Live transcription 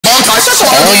car. Shut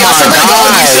your ugly ass up. That nigga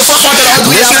ugly shit. Fuck that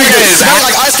ugly ass nigga. Nigga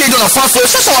like Ice Cube doing a front flip.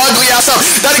 Shut your ugly ass up.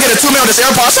 That nigga get a 2 million on this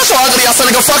AirPod. Shut your ugly ass up,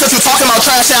 nigga. Fuck what you talking about,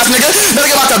 trash ass nigga. That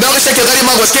nigga about to belly shake his lady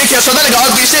mug with skincare. So that nigga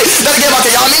ugly shit. That nigga about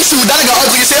to Yami shoot. That nigga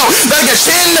ugly as hell. That nigga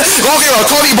chin. Gonna get a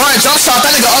Kobe Bryant jump shot.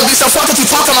 That nigga ugly. So fuck what you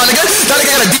talking about, nigga. That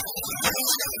nigga got a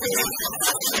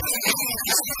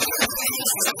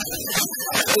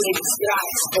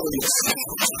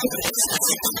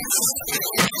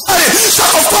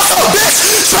shut the fuck up, bitch!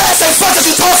 Trash ain't fuck what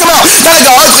you talking about! That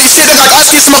nigga ugly shit, that nigga Ice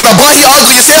Cube smoking a blunt, he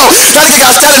ugly as hell. That nigga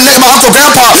got stabbed, nigga, my uncle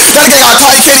grandpa. That nigga got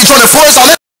cotton candy Jordan 4s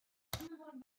on.